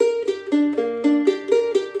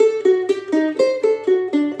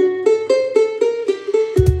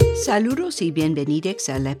Saludos y bienvenidos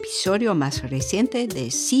al episodio más reciente de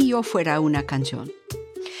Si yo fuera una canción.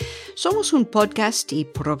 Somos un podcast y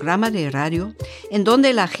programa de radio en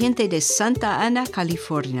donde la gente de Santa Ana,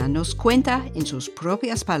 California, nos cuenta en sus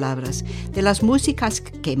propias palabras de las músicas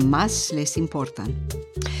que más les importan.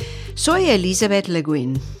 Soy Elizabeth Le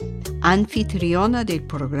Guin, anfitriona del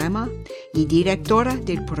programa y directora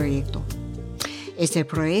del proyecto. Este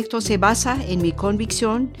proyecto se basa en mi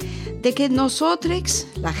convicción de que nosotros,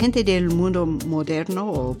 la gente del mundo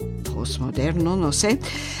moderno o postmoderno, no sé,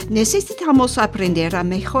 necesitamos aprender a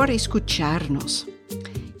mejor escucharnos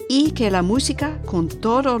y que la música, con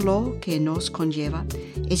todo lo que nos conlleva,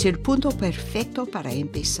 es el punto perfecto para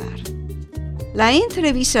empezar. La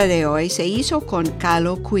entrevista de hoy se hizo con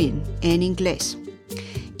Calo Quinn en inglés.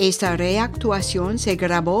 Esta reactuación se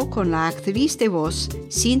grabó con la actriz de voz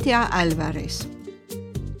Cynthia Álvarez.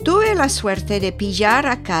 Tuve la suerte de pillar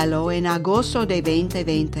a Calo en agosto de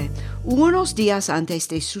 2020, unos días antes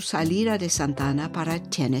de su salida de Santa Ana para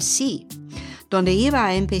Tennessee, donde iba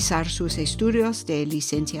a empezar sus estudios de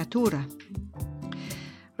licenciatura.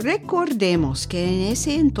 Recordemos que en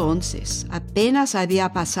ese entonces apenas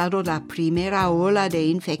había pasado la primera ola de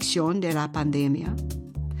infección de la pandemia.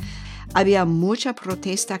 Había mucha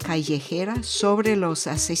protesta callejera sobre los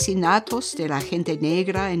asesinatos de la gente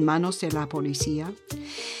negra en manos de la policía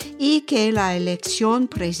y que la elección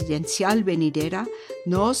presidencial venidera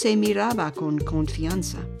no se miraba con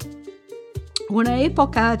confianza. Una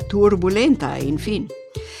época turbulenta, en fin.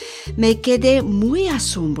 Me quedé muy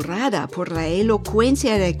asombrada por la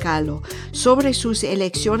elocuencia de Calo sobre sus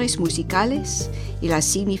elecciones musicales y las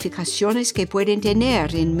significaciones que pueden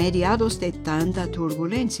tener en mediados de tanta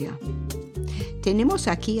turbulencia. Tenemos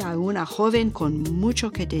aquí a una joven con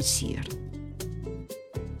mucho que decir.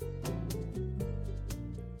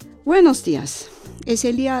 Buenos días. Es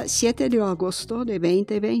el día 7 de agosto de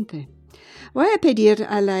 2020. Voy a pedir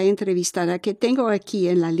a la entrevistada que tengo aquí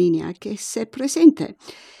en la línea que se presente.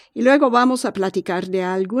 Y luego vamos a platicar de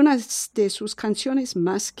algunas de sus canciones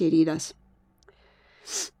más queridas.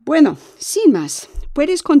 Bueno, sin más,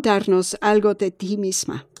 ¿puedes contarnos algo de ti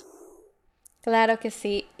misma? Claro que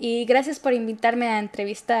sí, y gracias por invitarme a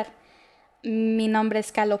entrevistar. Mi nombre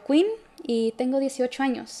es Calo Quinn y tengo 18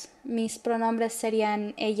 años. Mis pronombres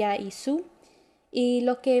serían ella y su. Y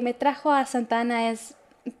lo que me trajo a Santa Ana es,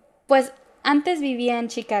 pues antes vivía en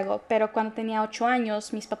Chicago, pero cuando tenía 8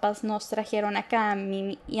 años mis papás nos trajeron acá a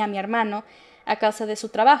mí y a mi hermano a causa de su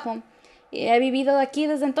trabajo. Y he vivido aquí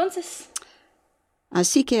desde entonces.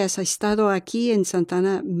 Así que has estado aquí en Santa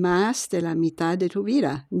Ana más de la mitad de tu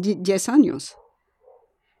vida, 10 años.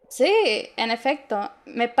 Sí, en efecto.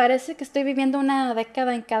 Me parece que estoy viviendo una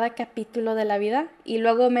década en cada capítulo de la vida y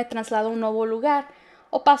luego me traslado a un nuevo lugar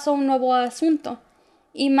o paso a un nuevo asunto.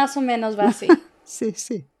 Y más o menos va así. Sí.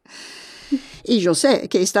 Y yo sé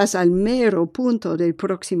que estás al mero punto del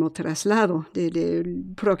próximo traslado, del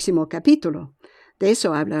próximo capítulo. De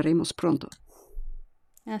eso hablaremos pronto.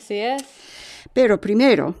 Así es. Pero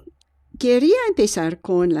primero, quería empezar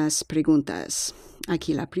con las preguntas.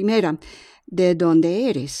 Aquí la primera. ¿De dónde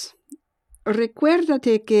eres?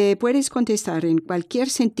 Recuérdate que puedes contestar en cualquier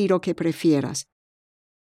sentido que prefieras.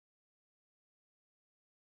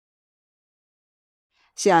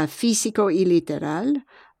 Sea físico y literal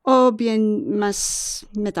o bien más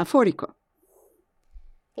metafórico.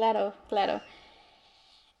 Claro.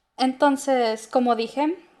 Entonces, como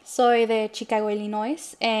dije, soy de Chicago,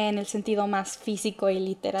 Illinois, en el sentido más físico y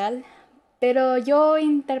literal, pero yo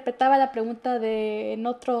interpretaba la pregunta en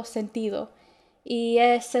otro sentido, y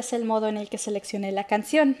ese es el modo en el que seleccioné la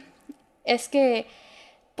canción. Es que,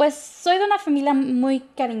 pues, soy de una familia muy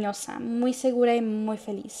cariñosa, muy segura y muy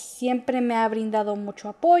feliz. Siempre me ha brindado mucho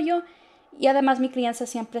apoyo y además mi crianza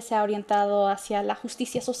siempre se ha orientado hacia la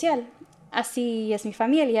justicia social. Así es mi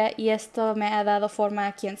familia y esto me ha dado forma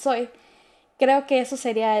a quien soy. Creo que eso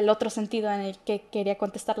sería el otro sentido en el que quería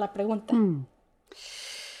contestar la pregunta.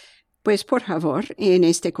 Pues por favor, en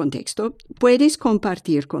este contexto, puedes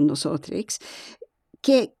compartir con nosotros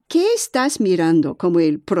qué estás mirando como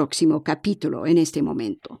el próximo capítulo en este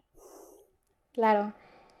momento. Claro.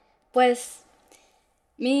 Pues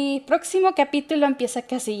mi próximo capítulo empieza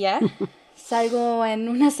casi ya. Salgo en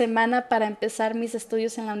una semana para empezar mis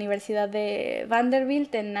estudios en la Universidad de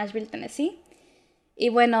Vanderbilt en Nashville, Tennessee. Y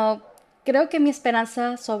bueno, creo que mi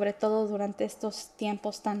esperanza, sobre todo durante estos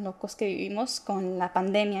tiempos tan locos que vivimos con la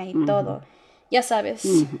pandemia y todo, ya sabes,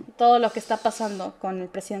 todo lo que está pasando con el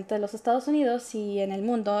presidente de los Estados Unidos y en el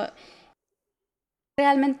mundo,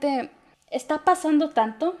 realmente está pasando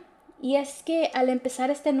tanto Y es que al empezar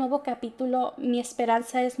este nuevo capítulo, mi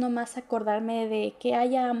esperanza es nomás acordarme de que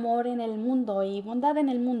haya amor en el mundo y bondad en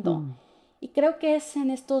el mundo. Y creo que es en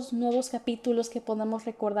estos nuevos capítulos que podemos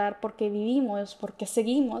recordar por qué vivimos, por qué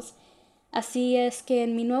seguimos. Así es que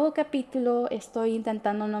en mi nuevo capítulo estoy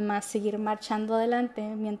intentando nomás seguir marchando adelante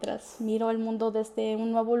mientras miro el mundo desde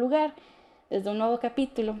un nuevo lugar, desde un nuevo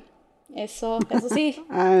capítulo. Eso sí.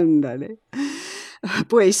 Ándale.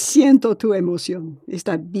 Pues siento tu emoción.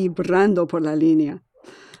 Está vibrando por la línea.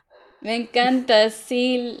 Me encanta,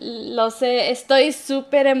 sí, lo sé. Estoy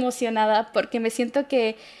súper emocionada porque me siento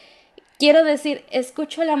que, quiero decir,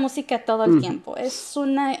 escucho la música todo el tiempo. Es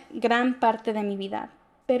una gran parte de mi vida.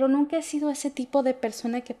 Pero nunca he sido ese tipo de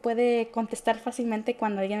persona que puede contestar fácilmente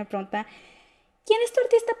cuando alguien me pregunta, ¿quién es tu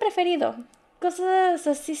artista preferido? Cosas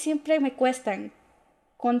así siempre me cuestan.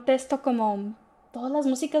 Contesto como, todas las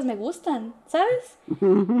músicas me gustan, ¿sabes?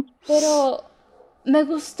 Pero me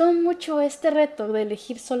gustó mucho este reto de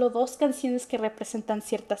elegir solo 2 canciones que representan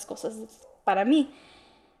ciertas cosas para mí.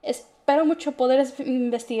 Espero mucho poder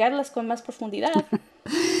investigarlas con más profundidad.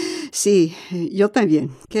 Sí, yo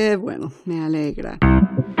también. Qué bueno, me alegra.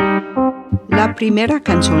 La primera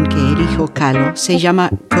canción que eligió Calo se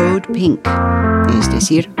llama Code Pink, es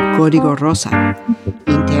decir, Código Rosa,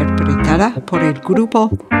 interpretada por el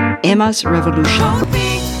grupo Emma's Revolution. Code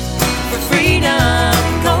pink for freedom,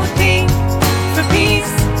 code pink for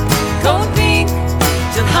peace, code pink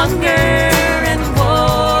till hunger and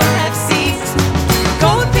war have ceased.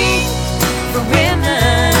 Code pink for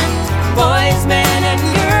women, boys, men and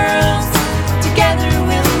girls. Together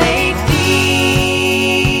we'll make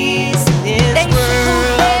peace in this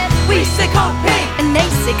world. We say code pink, And they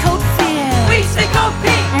say code fear. we say code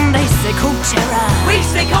pink, And they say code terror. we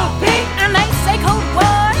say code pink, And they say code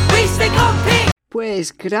war. we say code pink.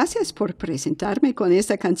 Pues gracias por presentarme con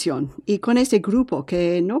esta canción y con este grupo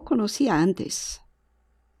que no conocía antes.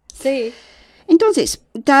 Sí. Entonces,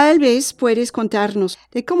 tal vez puedes contarnos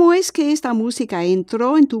de cómo es que esta música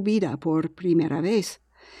entró en tu vida por primera vez.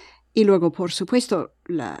 Y luego, por supuesto,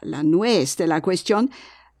 la nuez de la cuestión,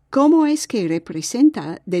 ¿cómo es que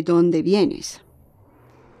representa de dónde vienes?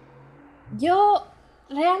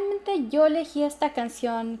 Realmente yo elegí esta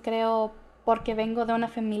canción, creo, porque vengo de una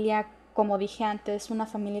familia, como dije antes, una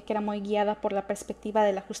familia que era muy guiada por la perspectiva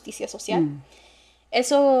de la justicia social.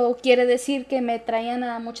 Eso quiere decir que me traían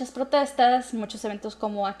a muchas protestas, muchos eventos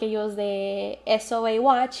como aquellos de SOA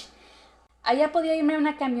Watch. Allá podía irme a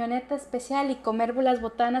una camioneta especial y comer las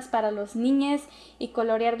botanas para los niños y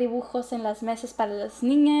colorear dibujos en las mesas para las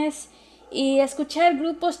niñas y escuchar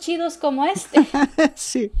grupos chidos como este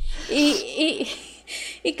Sí.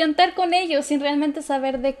 y cantar con ellos sin realmente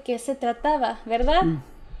saber de qué se trataba, ¿verdad?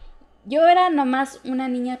 Yo era nomás una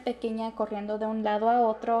niña pequeña corriendo de un lado a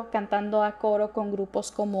otro, cantando a coro con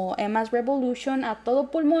grupos como Emma's Revolution a todo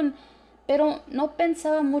pulmón, pero no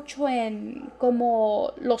pensaba mucho en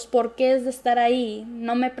como los porqués de estar ahí.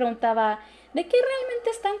 No me preguntaba de qué realmente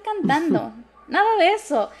están cantando, nada de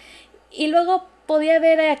eso. Y luego podía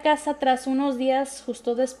ver a casa tras unos días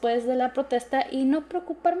justo después de la protesta y no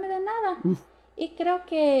preocuparme de nada. Y creo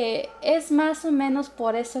que es más o menos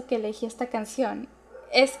por eso que elegí esta canción.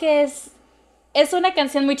 Es que es una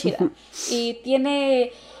canción muy chida y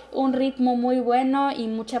tiene un ritmo muy bueno y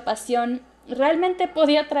mucha pasión. Realmente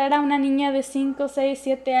podía atraer a una niña de 5, 6,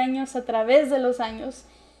 7 años a través de los años,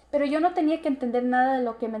 pero yo no tenía que entender nada de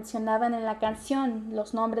lo que mencionaban en la canción,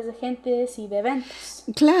 los nombres de gentes y de eventos.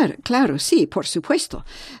 Claro, sí, por supuesto.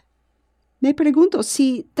 Me pregunto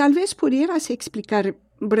si tal vez pudieras explicar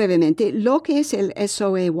brevemente lo que es el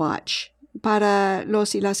SOA Watch para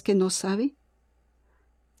los y las que no saben.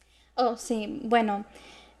 Oh, sí, bueno,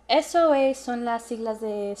 SOA son las siglas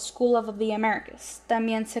de School of the Americas.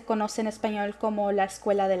 También se conoce en español como la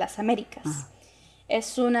Escuela de las Américas.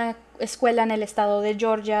 Es una escuela en el estado de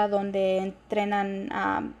Georgia donde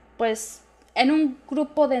entrenan, pues, en un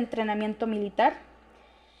grupo de entrenamiento militar.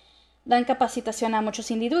 Dan capacitación a muchos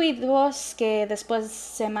individuos que después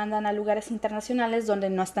se mandan a lugares internacionales donde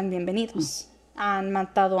no están bienvenidos. Han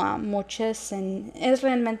matado a muchos, es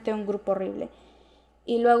realmente un grupo horrible.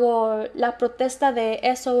 Y luego la protesta de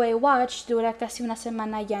SOA Watch dura casi una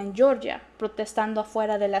semana ya en Georgia, protestando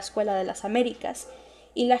afuera de la Escuela de las Américas.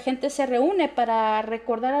 Y la gente se reúne para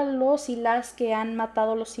recordar a los y las que han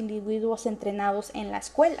matado a los individuos entrenados en la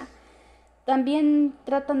escuela. También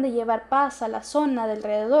tratan de llevar paz a la zona de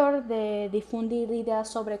alrededor, de difundir ideas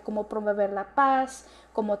sobre cómo promover la paz,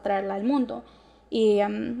 cómo traerla al mundo. Y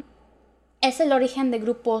es el origen de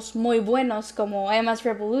grupos muy buenos como Emma's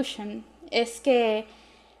Revolution. Es que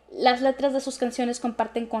Las letras de sus canciones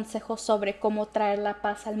comparten consejos sobre cómo traer la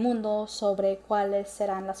paz al mundo, sobre cuáles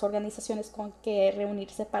serán las organizaciones con que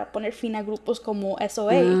reunirse para poner fin a grupos como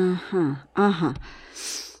SOA. Ajá.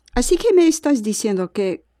 Así que me estás diciendo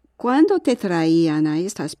que cuando te traían a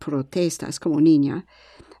estas protestas como niña,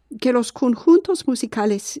 que los conjuntos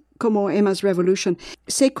musicales como Emma's Revolution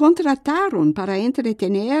se contrataron para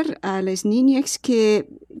entretener a las niñas que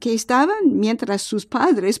estaban mientras sus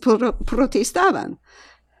padres protestaban.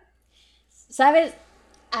 ¿Sabes?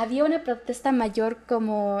 Había una protesta mayor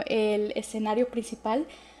como el escenario principal,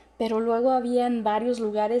 pero luego habían varios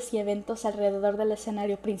lugares y eventos alrededor del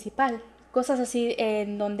escenario principal. Cosas así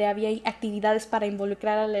en donde había actividades para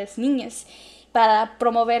involucrar a las niñas, para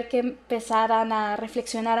promover que empezaran a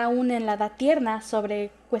reflexionar aún en la edad tierna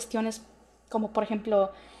sobre cuestiones como, por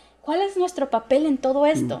ejemplo, ¿cuál es nuestro papel en todo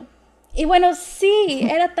esto? Y bueno, sí,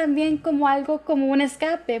 era también como algo como un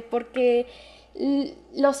escape, porque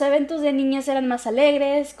los eventos de niñas eran más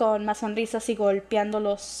alegres, con más sonrisas y golpeando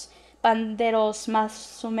los panderos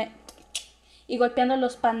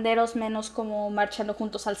menos como marchando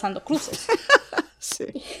juntos alzando cruces. Sí.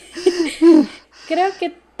 Creo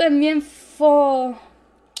que también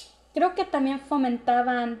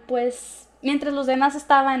fomentaban, pues, mientras los demás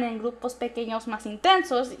estaban en grupos pequeños más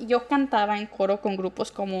intensos, yo cantaba en coro con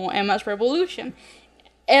grupos como Emma's Revolution.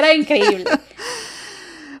 Era increíble.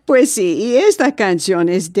 Pues sí, y esta canción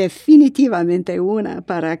es definitivamente una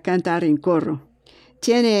para cantar en coro.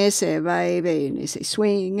 Tiene ese vibe, ese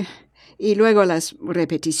swing, y luego las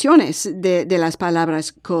repeticiones de las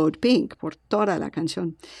palabras Code Pink por toda la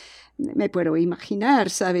canción. Me puedo imaginar,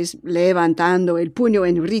 ¿sabes?, levantando el puño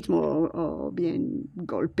en ritmo o bien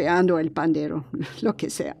golpeando el pandero, lo que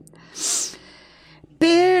sea.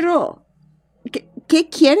 Pero, ¿qué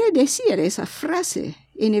quiere decir esa frase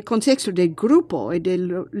en el contexto del grupo y de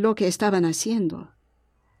lo que estaban haciendo?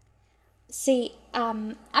 Sí,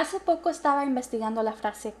 hace poco estaba investigando la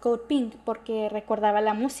frase Code Pink porque recordaba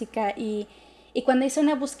la música y cuando hice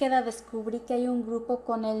una búsqueda descubrí que hay un grupo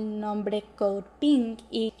con el nombre Code Pink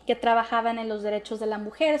y que trabajaban en los derechos de la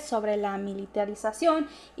mujer, sobre la militarización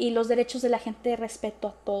y los derechos de la gente respecto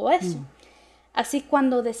a todo eso. Así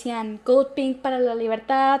cuando decían Code Pink para la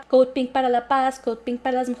libertad, Code Pink para la paz, Code Pink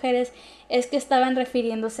para las mujeres, es que estaban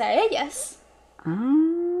refiriéndose a ellas.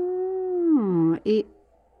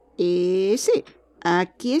 Y sí,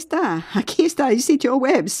 aquí está el sitio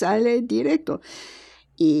web, sale directo.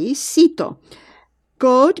 Y cito,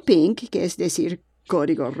 Code Pink, que es decir,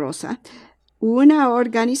 Código Rosa, una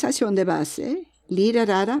organización de base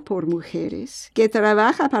liderada por mujeres que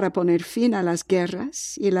trabaja para poner fin a las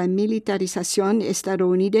guerras y la militarización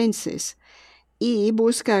estadounidenses y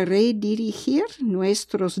busca redirigir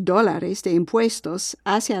nuestros dólares de impuestos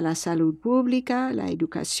hacia la salud pública, la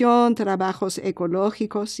educación, trabajos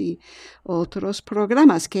ecológicos y otros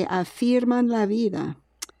programas que afirman la vida.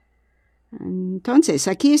 Entonces,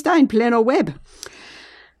 aquí está en pleno web.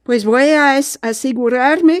 Pues voy a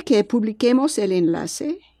asegurarme que publiquemos el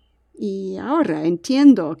enlace. Y ahora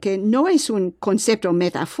entiendo que no es un concepto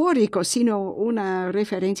metafórico, sino una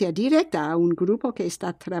referencia directa a un grupo que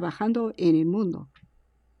está trabajando en el mundo.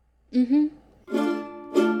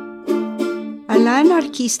 A la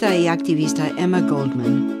anarquista y activista Emma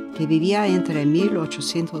Goldman, que vivía entre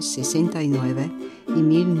 1869 y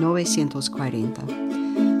 1940,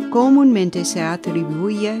 comúnmente se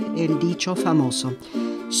atribuye el dicho famoso: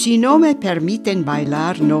 si no me permiten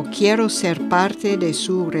bailar, no quiero ser parte de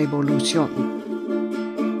su revolución.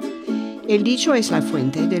 El dicho es la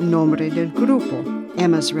fuente del nombre del grupo,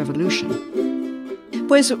 Emma's Revolution.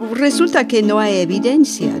 Pues resulta que no hay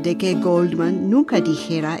evidencia de que Goldman nunca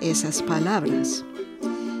dijera esas palabras.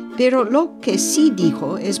 Pero lo que sí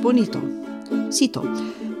dijo es bonito. Cito,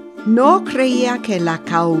 no creía que la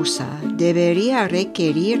causa debería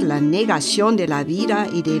requerir la negación de la vida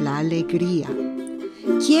y de la alegría.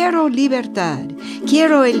 Quiero libertad,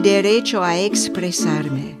 quiero el derecho a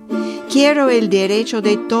expresarme, quiero el derecho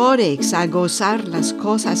de todos a gozar las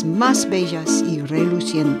cosas más bellas y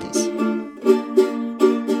relucientes.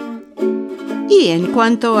 Y en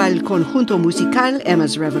cuanto al conjunto musical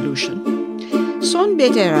Emma's Revolution, son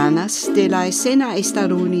veteranas de la escena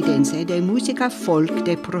estadounidense de música folk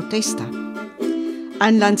de protesta.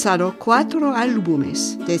 Han lanzado 4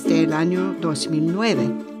 álbumes desde el año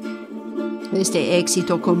 2009. Este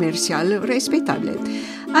éxito comercial respetable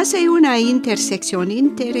hace una intersección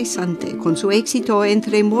interesante con su éxito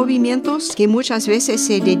entre movimientos que muchas veces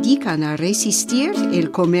se dedican a resistir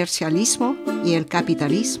el comercialismo y el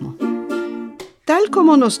capitalismo. Tal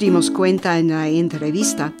como nos dimos cuenta en la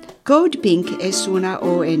entrevista, Code Pink es una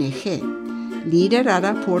ONG,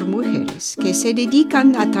 liderada por mujeres que se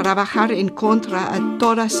dedican a trabajar en contra de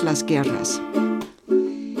todas las guerras.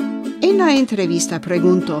 En la entrevista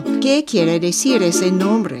pregunto, ¿qué quiere decir ese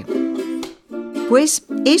nombre? Pues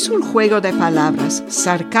es un juego de palabras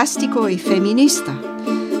sarcástico y feminista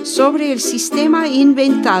sobre el sistema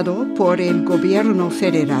inventado por el gobierno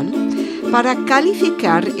federal para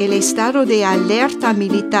calificar el estado de alerta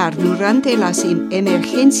militar durante las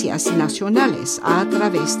emergencias nacionales a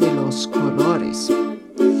través de los colores.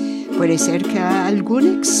 Puede ser que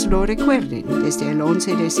algunos lo recuerden desde el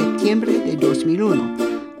 11 de septiembre de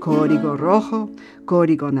 2001. Código rojo,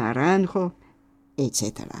 código naranjo,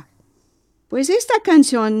 etc. Pues esta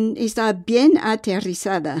canción está bien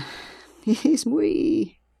aterrizada. Es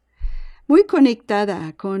muy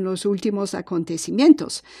conectada con los últimos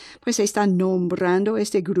acontecimientos, pues está nombrando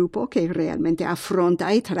este grupo que realmente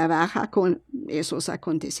afronta y trabaja con esos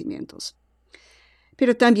acontecimientos.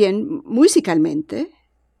 Pero también musicalmente,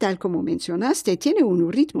 tal como mencionaste, tiene un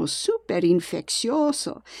ritmo súper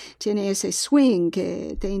infeccioso. Tiene ese swing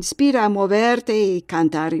que te inspira a moverte y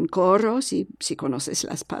cantar en coro, si conoces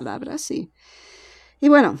las palabras. Sí. Y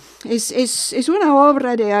bueno, es una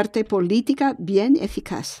obra de arte política bien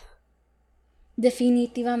eficaz.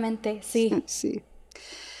 Definitivamente, sí. Sí.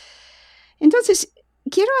 Entonces,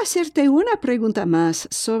 quiero hacerte una pregunta más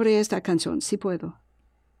sobre esta canción, si puedo.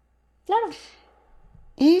 Claro.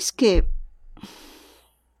 Es que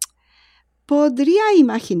podría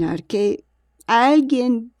imaginar que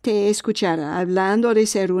alguien te escuchara hablando de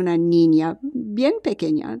ser una niña bien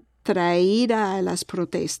pequeña, traída a las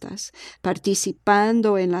protestas,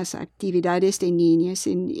 participando en las actividades de niñas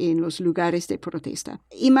en los lugares de protesta.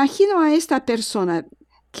 Imagino a esta persona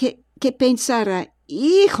que pensara,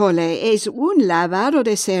 híjole, es un lavado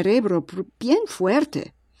de cerebro bien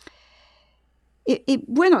fuerte. Y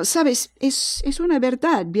bueno, sabes, es una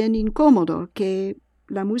verdad bien incómodo que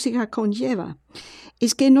la música conlleva.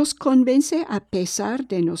 Es que nos convence a pesar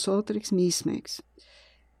de nosotros mismos.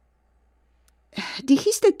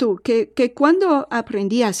 Dijiste tú que cuando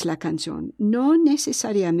aprendías la canción no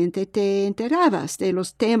necesariamente te enterabas de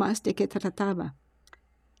los temas de que trataba,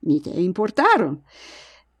 ni te importaron.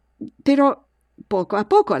 Pero poco a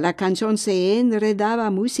poco la canción se enredaba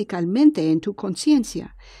musicalmente en tu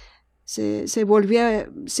conciencia. Se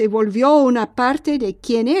volvió una parte de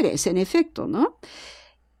quién eres, en efecto, ¿no?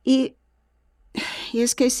 Y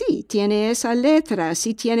es que sí, tiene esa letra,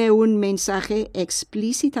 sí tiene un mensaje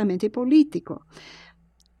explícitamente político.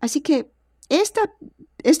 Así que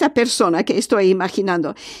esta persona que estoy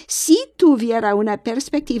imaginando, si tuviera una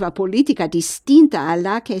perspectiva política distinta a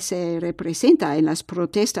la que se representa en las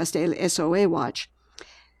protestas del SOS Watch,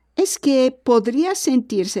 es que podría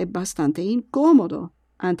sentirse bastante incómodo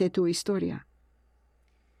ante tu historia.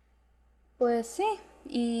 Pues sí,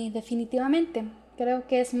 y definitivamente. Creo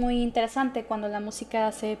que es muy interesante cuando la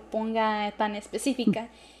música se ponga tan específica.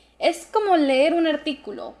 Es como leer un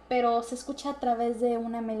artículo, pero se escucha a través de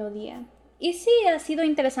una melodía. Y sí, ha sido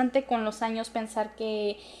interesante con los años pensar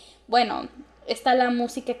que, bueno, está la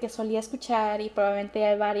música que solía escuchar y probablemente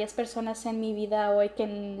hay varias personas en mi vida hoy que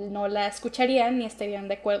no la escucharían ni estarían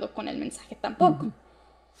de acuerdo con el mensaje tampoco. Uh-huh.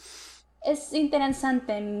 Es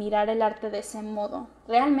interesante mirar el arte de ese modo.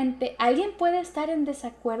 ¿Realmente alguien puede estar en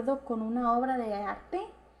desacuerdo con una obra de arte?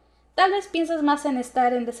 Tal vez piensas más en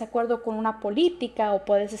estar en desacuerdo con una política o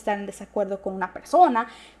puedes estar en desacuerdo con una persona,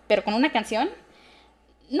 pero con una canción,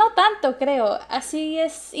 no tanto creo. Así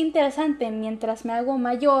es interesante mientras me hago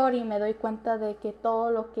mayor y me doy cuenta de que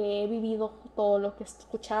todo lo que he vivido, todo lo que he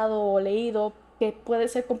escuchado o leído, que puede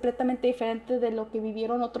ser completamente diferente de lo que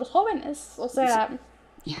vivieron otros jóvenes. O sea...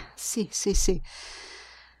 Sí.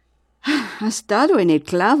 Has dado en el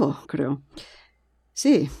clavo, creo.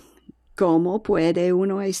 Sí, ¿cómo puede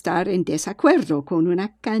uno estar en desacuerdo con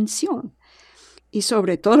una canción? Y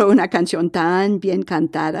sobre todo una canción tan bien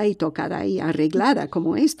cantada y tocada y arreglada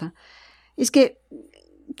como esta. Es que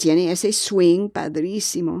tiene ese swing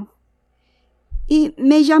padrísimo. Y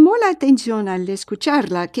me llamó la atención al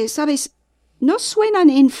escucharla que, ¿sabes? No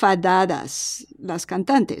suenan enfadadas las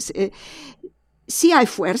cantantes. Sí hay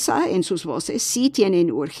fuerza en sus voces, sí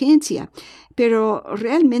tienen urgencia, pero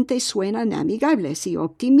realmente suenan amigables y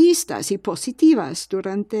optimistas y positivas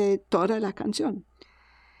durante toda la canción.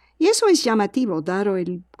 Y eso es llamativo, dado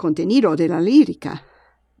el contenido de la lírica.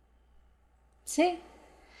 Sí.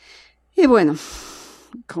 Y bueno,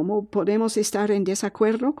 ¿cómo podemos estar en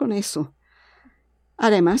desacuerdo con eso?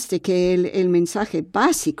 Además de que el mensaje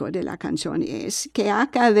básico de la canción es que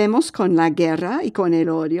acabemos con la guerra y con el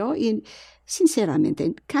odio y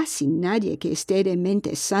sinceramente, casi nadie que esté de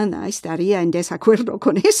mente sana estaría en desacuerdo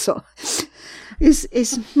con eso.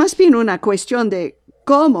 Es más bien una cuestión de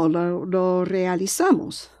cómo lo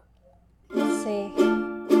realizamos. Sí.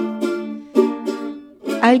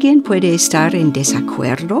 ¿Alguien puede estar en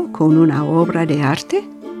desacuerdo con una obra de arte?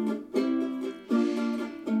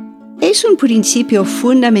 Es un principio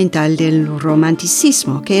fundamental del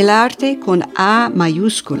romanticismo que el arte con A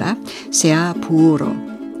mayúscula sea puro,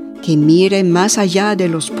 que mire más allá de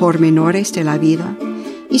los pormenores de la vida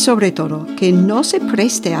y sobre todo que no se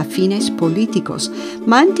preste a fines políticos,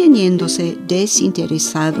 manteniéndose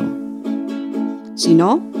desinteresado. Si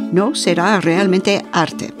no, no será realmente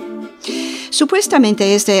arte.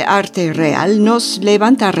 Supuestamente este arte real nos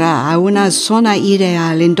levantará a una zona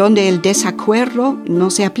ideal en donde el desacuerdo no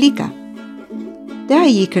se aplica. De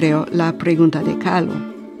ahí creo la pregunta de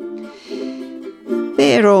Kahlo.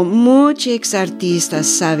 Pero muchos artistas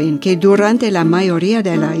saben que durante la mayoría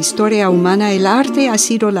de la historia humana el arte ha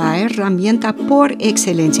sido la herramienta por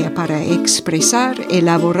excelencia para expresar,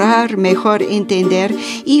 elaborar, mejor entender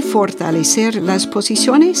y fortalecer las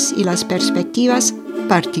posiciones y las perspectivas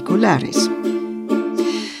particulares.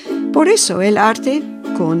 Por eso el arte,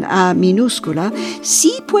 con A minúscula,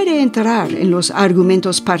 sí puede entrar en los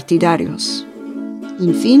argumentos partidarios.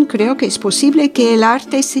 En fin, creo que es posible que el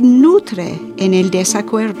arte se nutre en el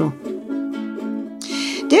desacuerdo.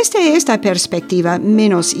 Desde esta perspectiva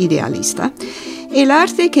menos idealista, el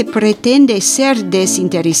arte que pretende ser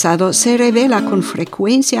desinteresado se revela con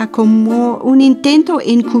frecuencia como un intento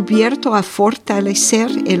encubierto a fortalecer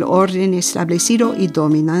el orden establecido y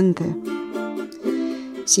dominante.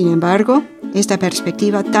 Sin embargo, esta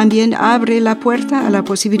perspectiva también abre la puerta a la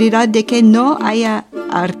posibilidad de que no haya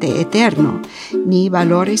arte eterno, ni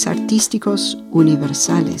valores artísticos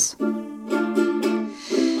universales.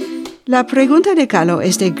 La pregunta de Kahlo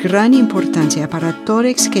es de gran importancia para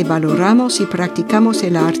todos que valoramos y practicamos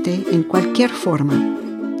el arte en cualquier forma.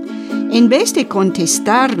 En vez de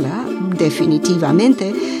contestarla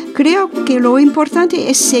definitivamente, creo que lo importante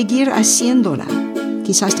es seguir haciéndola,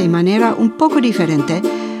 quizás de manera un poco diferente,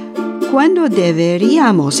 cuando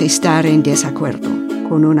deberíamos estar en desacuerdo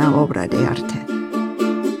con una obra de arte.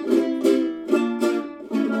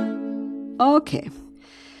 Ok.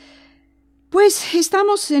 Pues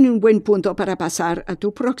estamos en un buen punto para pasar a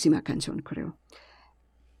tu próxima canción, creo.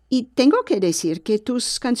 Y tengo que decir que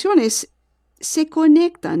tus canciones se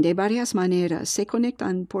conectan de varias maneras, se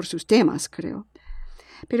conectan por sus temas, creo.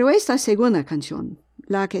 Pero esta segunda canción,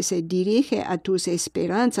 la que se dirige a tus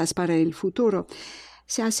esperanzas para el futuro,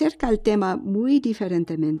 se acerca al tema muy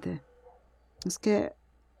diferentemente. Es que,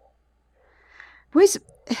 pues,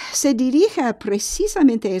 se dirige a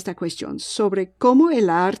precisamente esta cuestión sobre cómo el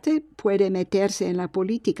arte puede meterse en la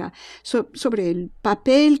política, sobre el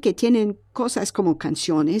papel que tienen cosas como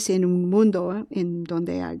canciones en un mundo en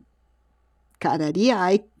donde cada día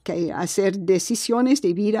hay que hacer decisiones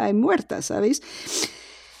de vida y muerte, ¿sabes?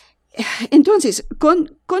 Entonces,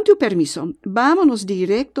 con tu permiso, vámonos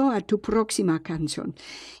directo a tu próxima canción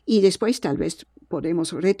y después tal vez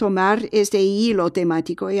podemos retomar este hilo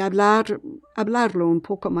temático y hablarlo un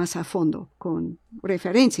poco más a fondo con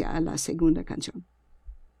referencia a la segunda canción.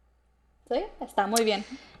 Sí, está muy bien.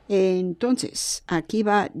 Entonces, aquí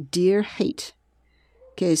va Dear Hate,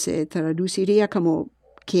 que se traduciría como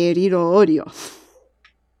querido odio.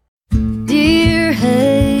 Dear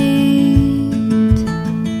Hate,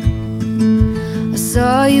 I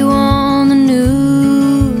saw you on the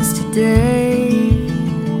news today.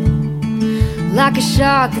 Like a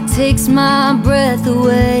shark that takes my breath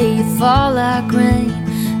away. You fall like rain,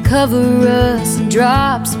 cover us in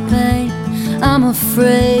drops of pain. I'm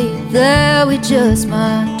afraid that we just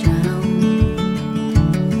might drown.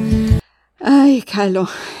 Ay, Kahlo,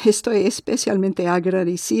 estoy especialmente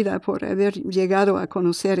agradecida por haber llegado a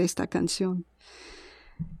conocer esta canción.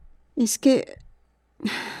 Es que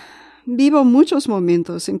vivo muchos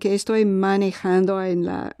momentos en que estoy manejando en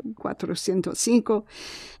la 405,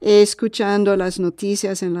 escuchando las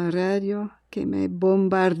noticias en la radio que me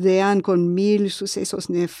bombardean con 1000 sucesos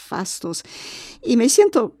nefastos y me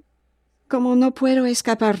siento como no puedo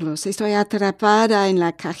escaparlos. Estoy atrapada en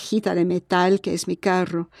la cajita de metal que es mi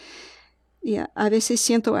carro y a veces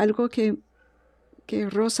siento algo que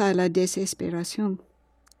roza la desesperación.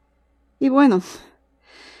 Y bueno,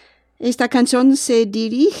 esta canción se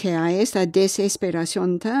dirige a esta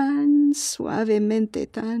desesperación tan suavemente,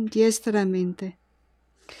 tan diestramente.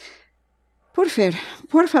 Por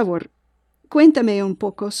favor, cuéntame un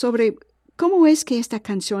poco sobre cómo es que esta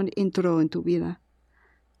canción entró en tu vida.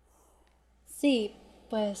 Sí,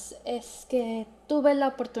 pues es que tuve la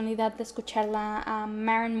oportunidad de escucharla a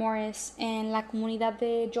Maren Morris en la comunidad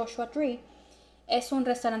de Joshua Tree. es un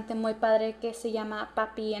restaurante muy padre que se llama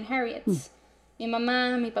Papi and Harriet's. Mi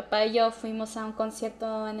mamá, mi papá y yo fuimos a un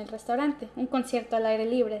concierto en el restaurante, un concierto al aire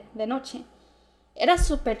libre de noche. Era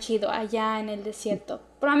súper chido allá en el desierto.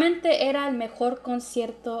 Probablemente era el mejor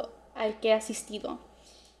concierto al que he asistido.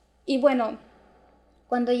 Y bueno,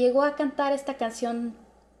 cuando llegó a cantar esta canción,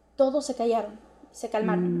 todos se callaron, se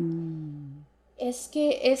calmaron. Es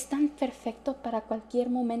que es tan perfecto para cualquier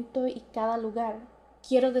momento y cada lugar.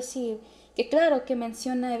 Quiero decir que claro que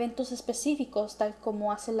menciona eventos específicos, tal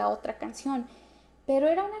como hace la otra canción, pero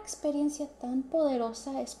era una experiencia tan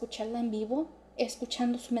poderosa escucharla en vivo,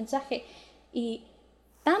 escuchando su mensaje, y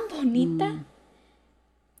tan bonita.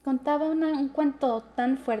 Contaba un cuento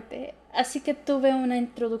tan fuerte, así que tuve una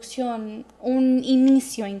introducción, un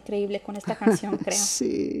inicio increíble con esta canción, creo.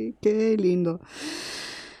 Sí, qué lindo.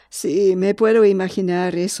 Sí, me puedo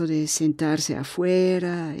imaginar eso de sentarse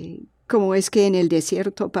afuera, y como es que en el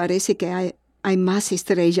desierto parece que hay más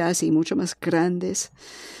estrellas y mucho más grandes.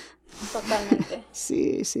 Totalmente.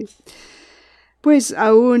 Sí, sí. Pues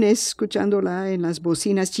aún escuchándola en las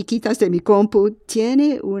bocinas chiquitas de mi compu,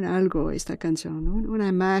 tiene un algo esta canción, ¿no?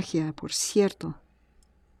 Una magia, por cierto.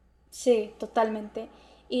 Sí, totalmente.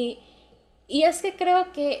 Y es que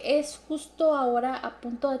creo que es justo ahora a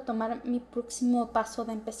punto de tomar mi próximo paso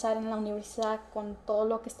de empezar en la universidad con todo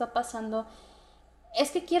lo que está pasando. Es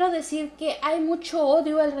que quiero decir que hay mucho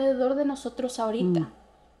odio alrededor de nosotros ahorita.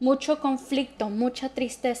 Mucho conflicto, mucha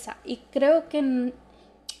tristeza. Y creo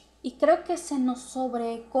que se nos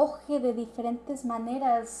sobrecoge de diferentes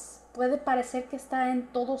maneras. Puede parecer que está en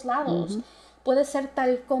todos lados. Puede ser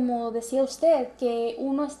tal como decía usted, que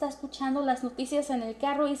uno está escuchando las noticias en el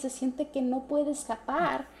carro y se siente que no puede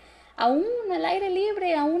escapar. Aún al aire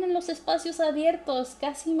libre, aún en los espacios abiertos,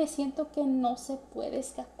 casi me siento que no se puede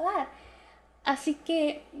escapar. Así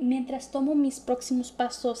que mientras tomo mis próximos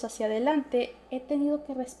pasos hacia adelante, he tenido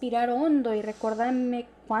que respirar hondo y recordarme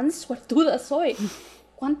cuán suertuda soy.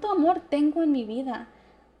 Cuánto amor tengo en mi vida,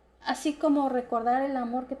 así como recordar el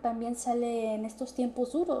amor que también sale en estos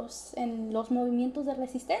tiempos duros, en los movimientos de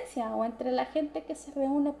resistencia o entre la gente que se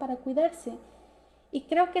reúne para cuidarse. Y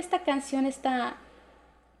creo que esta canción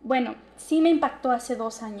bueno, sí me impactó hace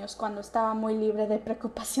 2 años cuando estaba muy libre de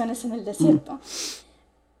preocupaciones en el desierto,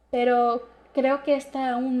 pero creo que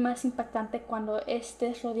está aún más impactante cuando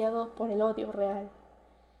estés rodeado por el odio real.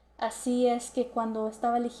 Así es que cuando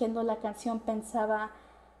estaba eligiendo la canción pensaba,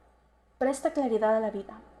 presta claridad a la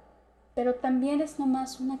vida, pero también es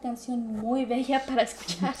nomás una canción muy bella para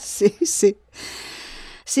escuchar. Sí, sí.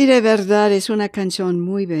 Sí, de verdad es una canción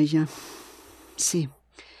muy bella. Sí.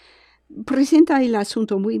 Presenta el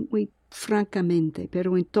asunto muy, muy francamente,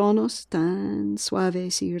 pero en tonos tan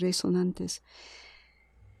suaves y resonantes.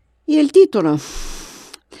 Y el título.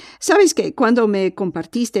 ¿Sabes qué? Cuando me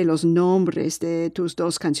compartiste los nombres de tus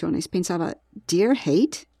 2 canciones, pensaba, Dear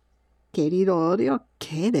Hate, querido odio,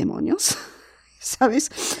 ¿qué demonios? ¿Sabes?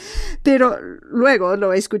 Pero luego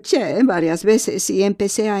lo escuché varias veces y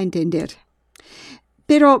empecé a entender.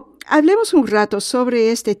 Pero hablemos un rato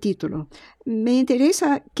sobre este título. Me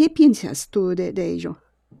interesa, ¿qué piensas tú de ello?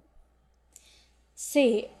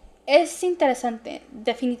 Sí, es interesante,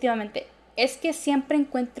 definitivamente. Es que siempre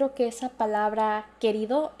encuentro que esa palabra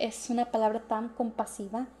querido es una palabra tan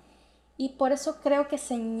compasiva y por eso creo que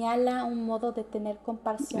señala un modo de tener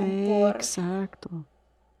compasión Exacto.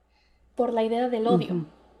 por la idea del odio.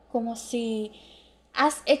 Como si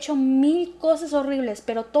has hecho 1000 cosas horribles,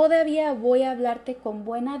 pero todavía voy a hablarte con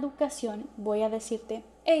buena educación. Voy a decirte,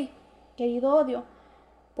 hey, querido odio,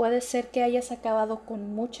 puede ser que hayas acabado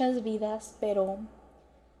con muchas vidas, pero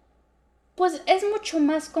pues es mucho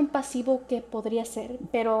más compasivo que podría ser,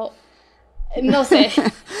 pero no sé.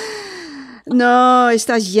 No,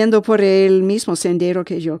 estás yendo por el mismo sendero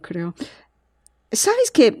que yo creo.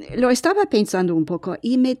 ¿Sabes qué? Lo estaba pensando un poco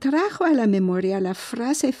y me trajo a la memoria la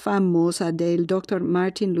frase famosa del Dr.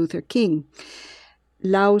 Martin Luther King.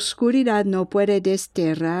 La oscuridad no puede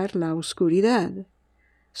desterrar la oscuridad.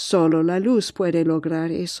 Solo la luz puede lograr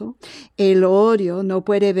eso. El odio no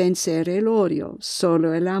puede vencer el odio.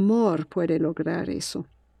 Solo el amor puede lograr eso.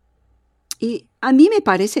 Y a mí me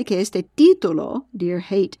parece que este título, Dear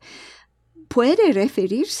Hate, puede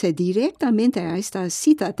referirse directamente a esta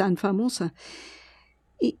cita tan famosa.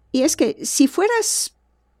 Y es que si fueras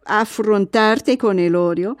a afrontarte con el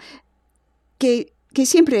odio, que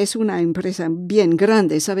siempre es una empresa bien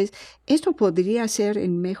grande, ¿sabes? Esto podría ser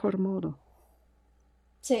el mejor modo.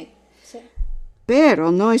 Sí, sí.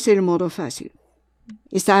 Pero no es el modo fácil.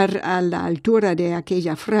 Estar a la altura de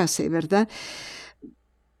aquella frase, ¿verdad?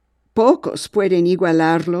 Pocos pueden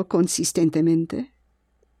igualarlo consistentemente.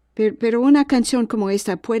 Pero una canción como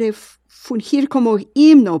esta puede fungir como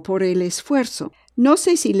himno por el esfuerzo. No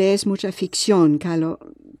sé si lees mucha ficción, Calo,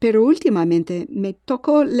 pero últimamente me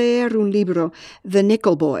tocó leer un libro, The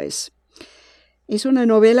Nickel Boys. Es una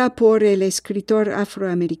novela por el escritor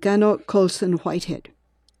afroamericano Colson Whitehead.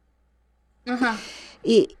 Ajá.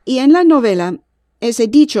 Y en la novela, ese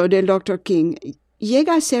dicho del Dr. King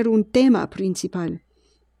llega a ser un tema principal.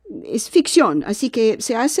 Es ficción, así que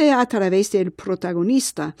se hace a través del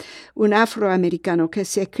protagonista, un afroamericano que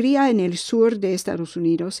se cría en el sur de Estados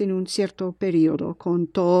Unidos en un cierto periodo, con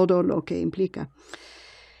todo lo que implica.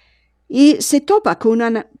 Y se topa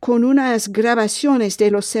con unas grabaciones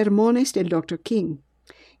de los sermones del Dr. King.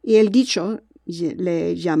 Y el dicho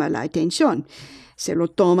le llama la atención, se lo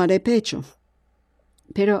toma de pecho.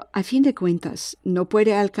 Pero a fin de cuentas no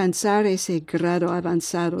puede alcanzar ese grado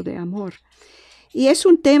avanzado de amor. Y es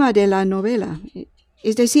un tema de la novela,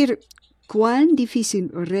 es decir, cuán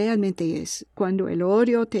difícil realmente es cuando el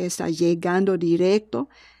odio te está llegando directo,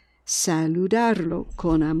 saludarlo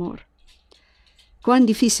con amor. Cuán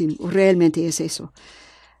difícil realmente es eso.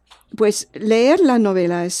 Pues leer la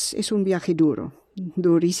novela es un viaje duro,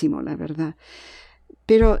 durísimo, la verdad.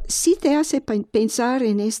 Pero sí te hace pensar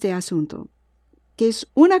en este asunto, que es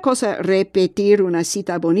una cosa repetir una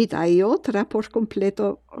cita bonita y otra por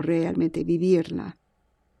completo realmente vivirla.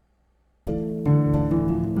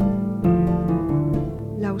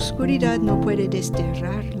 La oscuridad no puede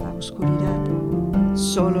desterrar la oscuridad.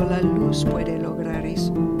 Solo la luz puede lograr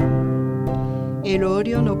eso. El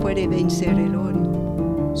odio no puede vencer el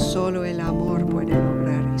odio. Solo el amor puede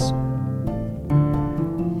lograr eso.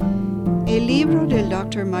 El libro del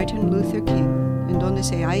Dr. Martin Luther King, en donde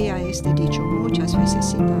se halla este dicho muchas veces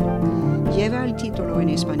citado, lleva el título en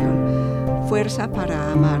español, Fuerza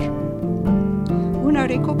para Amar. Una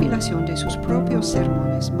recopilación de sus propios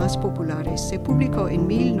sermones más populares se publicó en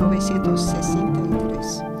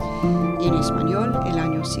 1963 y en español el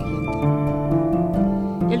año siguiente.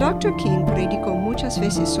 El Dr. King predicó muchas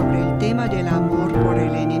veces sobre el tema del amor por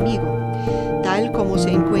el enemigo, tal como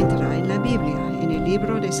se encuentra en la Biblia, en el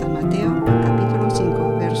libro de San Mateo, capítulo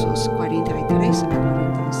 5, versos 43 a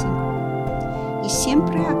 45. Y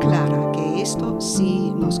siempre aclara que esto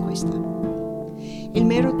sí nos cuesta. El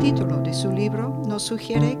mero título de su libro nos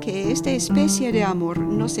sugiere que esta especie de amor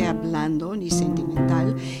no sea blando ni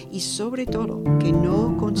sentimental y sobre todo que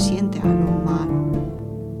no consiente a lo malo.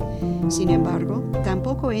 Sin embargo,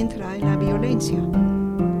 tampoco entra en la violencia.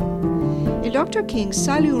 El Dr. King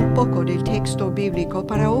sale un poco del texto bíblico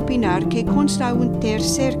para opinar que consta un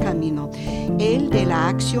tercer camino, el de la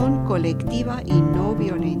acción colectiva y no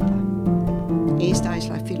violenta. Esta es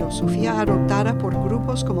la filosofía adoptada por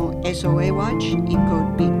grupos como SOS Watch y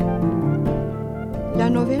Code Pink. La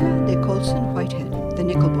novela de Colson Whitehead, The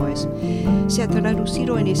Nickel Boys, se ha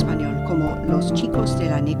traducido en español como Los chicos de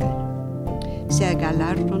la níquel. Se ha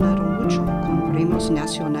galardonado mucho con premios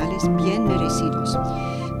nacionales bien merecidos.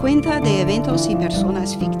 Cuenta de eventos y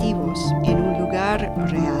personas fictivos en un lugar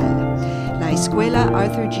real, la escuela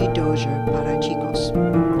Arthur G. Dozier para chicos,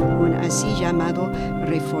 un así llamado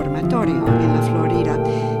reformatorio en la Florida,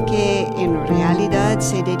 que en realidad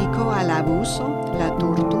se dedicó al abuso, la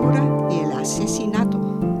tortura y el asesinato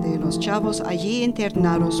de los chavos allí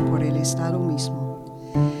internados por el Estado mismo,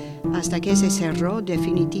 hasta que se cerró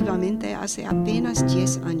definitivamente hace apenas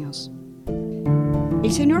 10 años.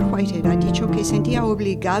 El señor Whitehead ha dicho que sentía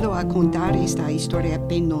obligado a contar esta historia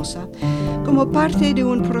penosa como parte de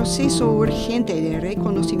un proceso urgente de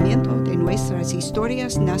reconocimiento de nuestras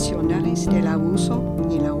historias nacionales del abuso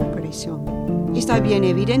y la opresión. Está bien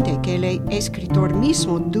evidente que el escritor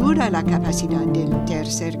mismo duda la capacidad del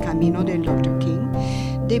tercer camino del Dr. King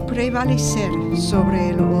de prevalecer sobre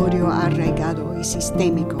el odio arraigado y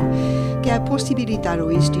sistémico que ha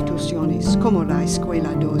posibilitado instituciones como la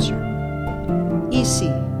escuela Dozier. Y sí,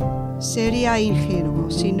 sería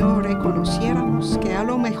ingenuo si no reconociéramos que a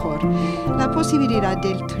lo mejor la posibilidad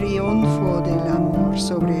del triunfo del amor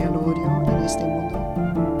sobre el odio en este mundo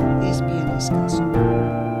es bien escaso.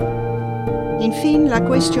 En fin, la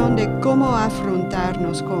cuestión de cómo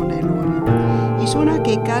afrontarnos con el odio es una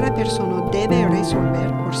que cada persona debe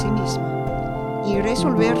resolver por sí misma. Y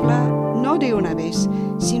resolverla no de una vez,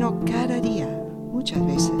 sino cada día, muchas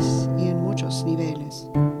veces y en muchos niveles.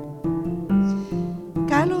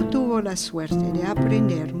 Calo tuvo la suerte de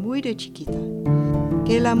aprender muy de chiquita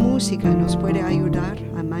que la música nos puede ayudar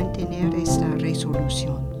a mantener esta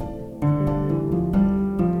resolución.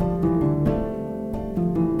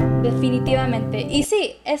 Definitivamente. Y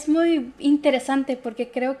sí, es muy interesante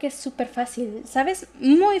porque creo que es súper fácil, ¿sabes?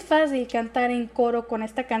 Muy fácil cantar en coro con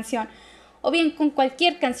esta canción. O bien con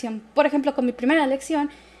cualquier canción. Por ejemplo, con mi primera lección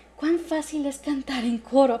cuán fácil es cantar en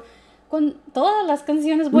coro con todas las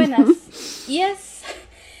canciones buenas. Y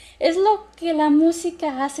es lo que la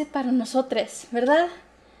música hace para nosotros, ¿verdad?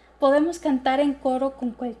 Podemos cantar en coro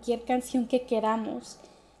con cualquier canción que queramos,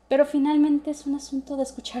 pero finalmente es un asunto de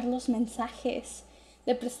escuchar los mensajes,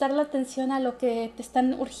 de prestar la atención a lo que te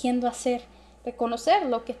están urgiendo a hacer, reconocer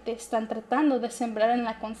lo que te están tratando de sembrar en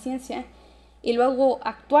la conciencia y luego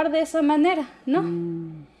actuar de esa manera, ¿no?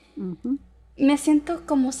 Me siento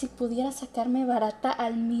como si pudiera sacarme barata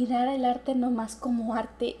al mirar el arte nomás como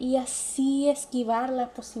arte y así esquivar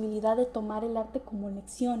la posibilidad de tomar el arte como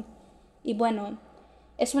lección. Y bueno,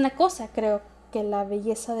 es una cosa, creo que la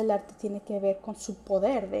belleza del arte tiene que ver con su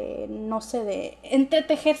poder de, no sé, de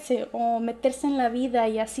entretejerse o meterse en la vida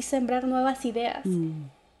y así sembrar nuevas ideas.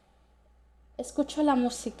 Escucho la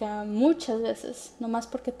música muchas veces, nomás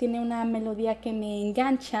porque tiene una melodía que me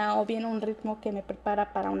engancha o bien un ritmo que me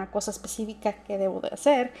prepara para una cosa específica que debo de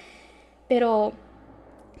hacer. Pero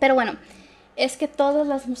bueno, es que todas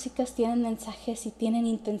las músicas tienen mensajes y tienen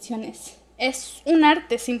intenciones. Es un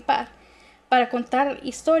arte sin par para contar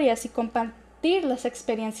historias y compartir las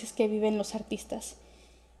experiencias que viven los artistas.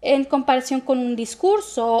 En comparación con un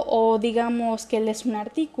discurso o digamos que lees un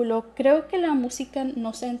artículo, creo que la música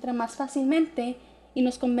nos entra más fácilmente y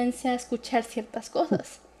nos convence a escuchar ciertas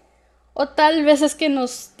cosas. O tal vez es que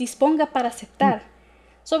nos disponga para aceptar.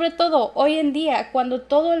 Sobre todo hoy en día, cuando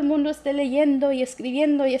todo el mundo esté leyendo y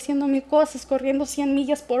escribiendo y haciendo mil cosas, corriendo 100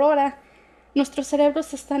 millas por hora, nuestros cerebros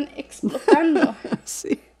se están explotando.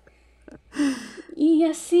 Sí. Y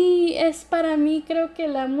así es para mí, creo que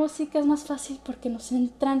la música es más fácil porque nos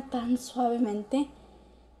entran tan suavemente.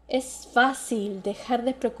 Es fácil dejar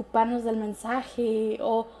de preocuparnos del mensaje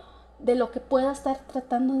o de lo que pueda estar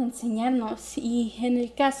tratando de enseñarnos. Y en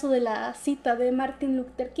el caso de la cita de Martin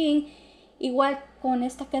Luther King, igual con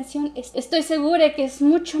esta canción, estoy segura que es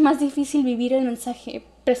mucho más difícil vivir el mensaje,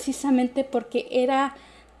 precisamente porque era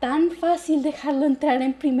tan fácil dejarlo entrar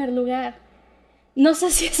en primer lugar. No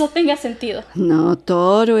sé si eso tenga sentido. No,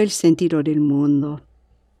 todo el sentido del mundo.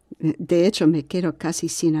 De hecho, me quedo casi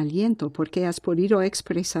sin aliento porque has podido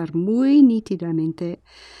expresar muy nítidamente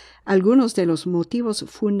algunos de los motivos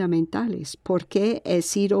fundamentales por qué he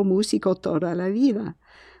sido músico toda la vida,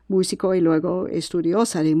 músico y luego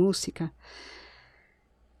estudiosa de música.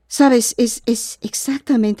 Sabes, es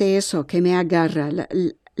exactamente eso que me agarra,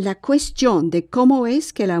 la cuestión de cómo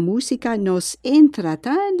es que la música nos entra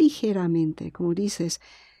tan ligeramente, como dices,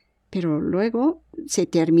 pero luego se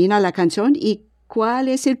termina la canción y ¿cuál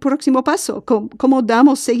es el próximo paso? ¿Cómo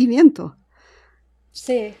damos seguimiento?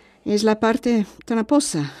 Sí. Es la parte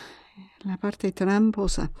tramposa,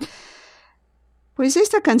 Pues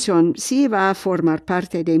esta canción sí va a formar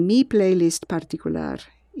parte de mi playlist particular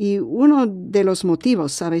y uno de los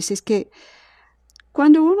motivos, ¿sabes? Es que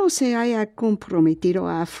cuando uno se haya comprometido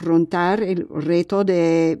a afrontar el reto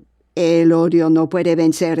de el odio no puede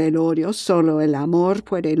vencer el odio, solo el amor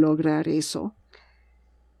puede lograr eso.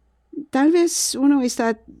 Tal vez uno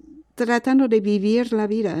está tratando de vivir la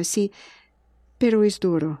vida así, pero es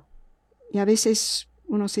duro. Y a veces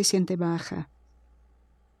uno se siente baja.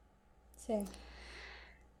 Sí.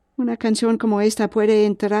 Una canción como esta puede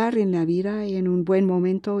entrar en la vida en un buen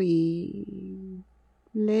momento y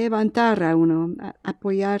levantar a uno,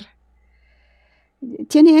 apoyar.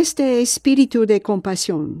 Tiene este espíritu de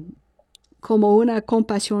compasión, como una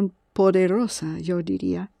compasión poderosa, yo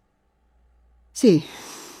diría. Sí,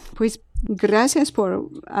 pues gracias por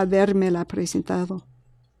habérmela presentado.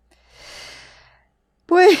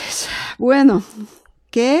 Pues, bueno,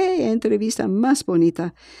 qué entrevista más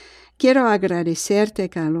bonita. Quiero agradecerte,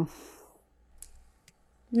 Calo.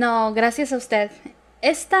 No, gracias a usted.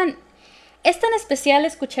 Es tan especial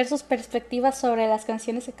escuchar sus perspectivas sobre las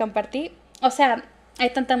canciones que compartí. O sea,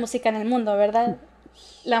 hay tanta música en el mundo, ¿verdad?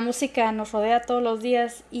 La música nos rodea todos los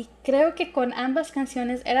días y creo que con ambas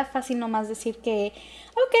canciones era fácil nomás decir que,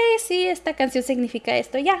 ok, sí, esta canción significa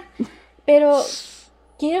esto, ya. Pero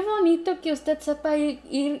qué bonito que usted sepa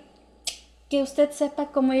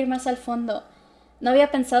cómo ir más al fondo. No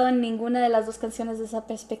había pensado en ninguna de las dos canciones de esa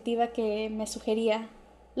perspectiva que me sugería.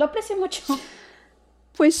 Lo aprecio mucho.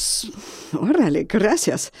 Pues, órale,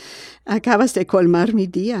 gracias. Acabas de colmar mi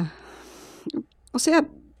día. O sea,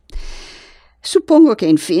 supongo que,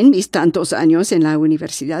 en fin, mis tantos años en la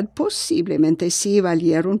universidad posiblemente sí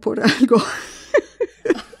valieron por algo.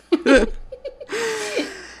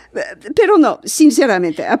 Pero no,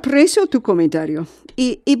 sinceramente, aprecio tu comentario.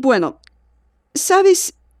 Y bueno,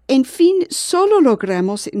 sabes, en fin, solo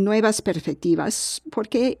logramos nuevas perspectivas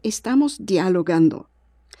porque estamos dialogando.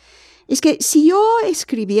 Es que si yo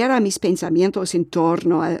escribiera mis pensamientos en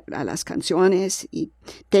torno a las canciones y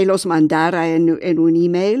te los mandara en un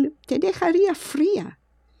email, te dejaría fría.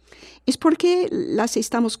 Es porque las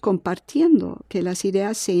estamos compartiendo, que las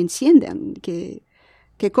ideas se encienden, que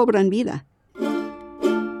cobran vida.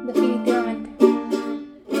 Definitivamente.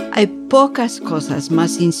 Hay pocas cosas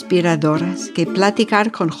más inspiradoras que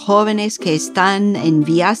platicar con jóvenes que están en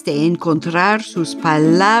vías de encontrar sus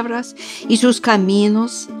palabras y sus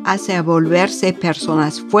caminos hacia volverse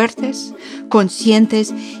personas fuertes,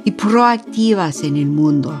 conscientes y proactivas en el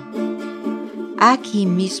mundo. Aquí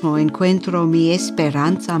mismo encuentro mi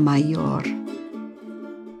esperanza mayor.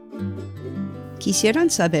 ¿Quisieran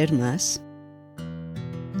saber más?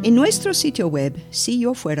 En nuestro sitio web,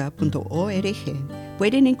 siyofuera.org,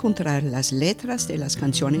 pueden encontrar las letras de las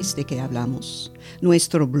canciones de que hablamos,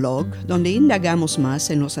 nuestro blog, donde indagamos más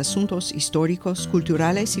en los asuntos históricos,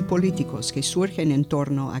 culturales y políticos que surgen en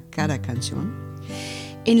torno a cada canción,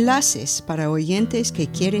 enlaces para oyentes que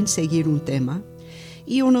quieren seguir un tema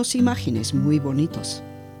y unas imágenes muy bonitos.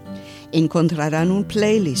 Encontrarán un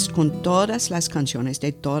playlist con todas las canciones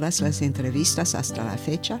de todas las entrevistas hasta la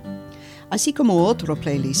fecha, así como otro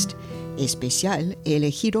playlist especial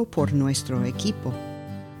elegido por nuestro equipo.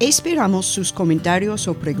 Esperamos sus comentarios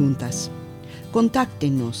o preguntas.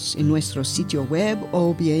 Contáctenos en nuestro sitio web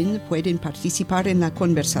o bien pueden participar en la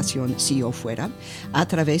conversación Si Yo Fuera a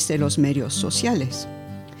través de los medios sociales.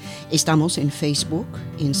 Estamos en Facebook,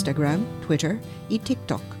 Instagram, Twitter y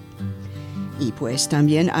TikTok. Y pues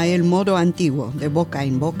también hay el modo antiguo de boca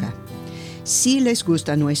en boca. Si les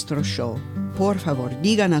gusta nuestro show, por favor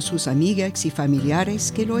digan a sus amigas y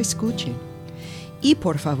familiares que lo escuchen. Y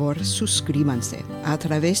por favor suscríbanse a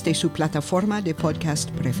través de su plataforma de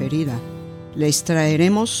podcast preferida. Les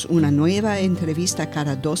traeremos una nueva entrevista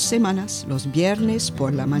cada 2 semanas, los viernes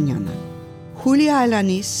por la mañana. Julia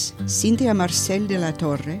Alanis, Cynthia Marcel de la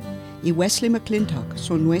Torre y Wesley McClintock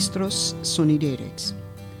son nuestros sonideros.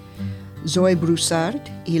 Zoe Broussard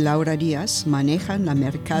y Laura Díaz manejan la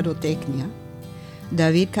mercadotecnia.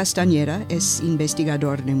 David Castañera es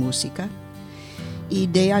investigador de música. Y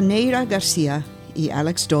Deaneira García y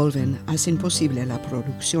Alex Dolvin hacen posible la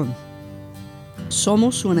producción.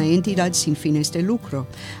 Somos una entidad sin fines de lucro,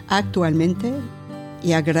 actualmente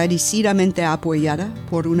y agradecidamente apoyada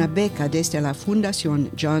por una beca desde la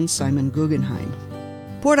Fundación John Simon Guggenheim.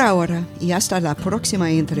 Por ahora y hasta la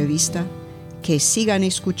próxima entrevista, que sigan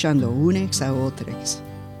escuchando unos a otros.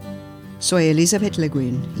 Soy Elizabeth Le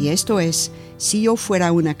Guin y esto es Si Yo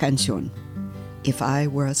Fuera una Canción, If I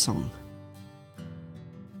Were a Song.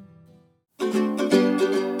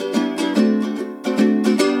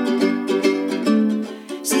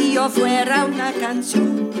 Si yo fuera una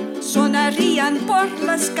canción, sonarían por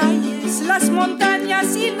las calles, las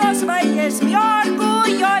montañas y los valles, mi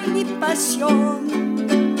orgullo y mi pasión.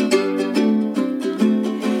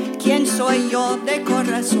 ¿Quién soy yo de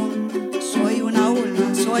corazón? Soy una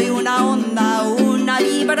ola, soy una onda, una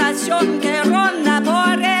vibración que ronda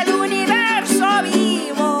por el universo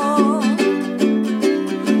vivo.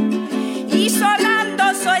 Y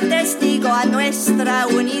sonando soy testigo a nuestra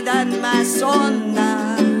unidad más honda.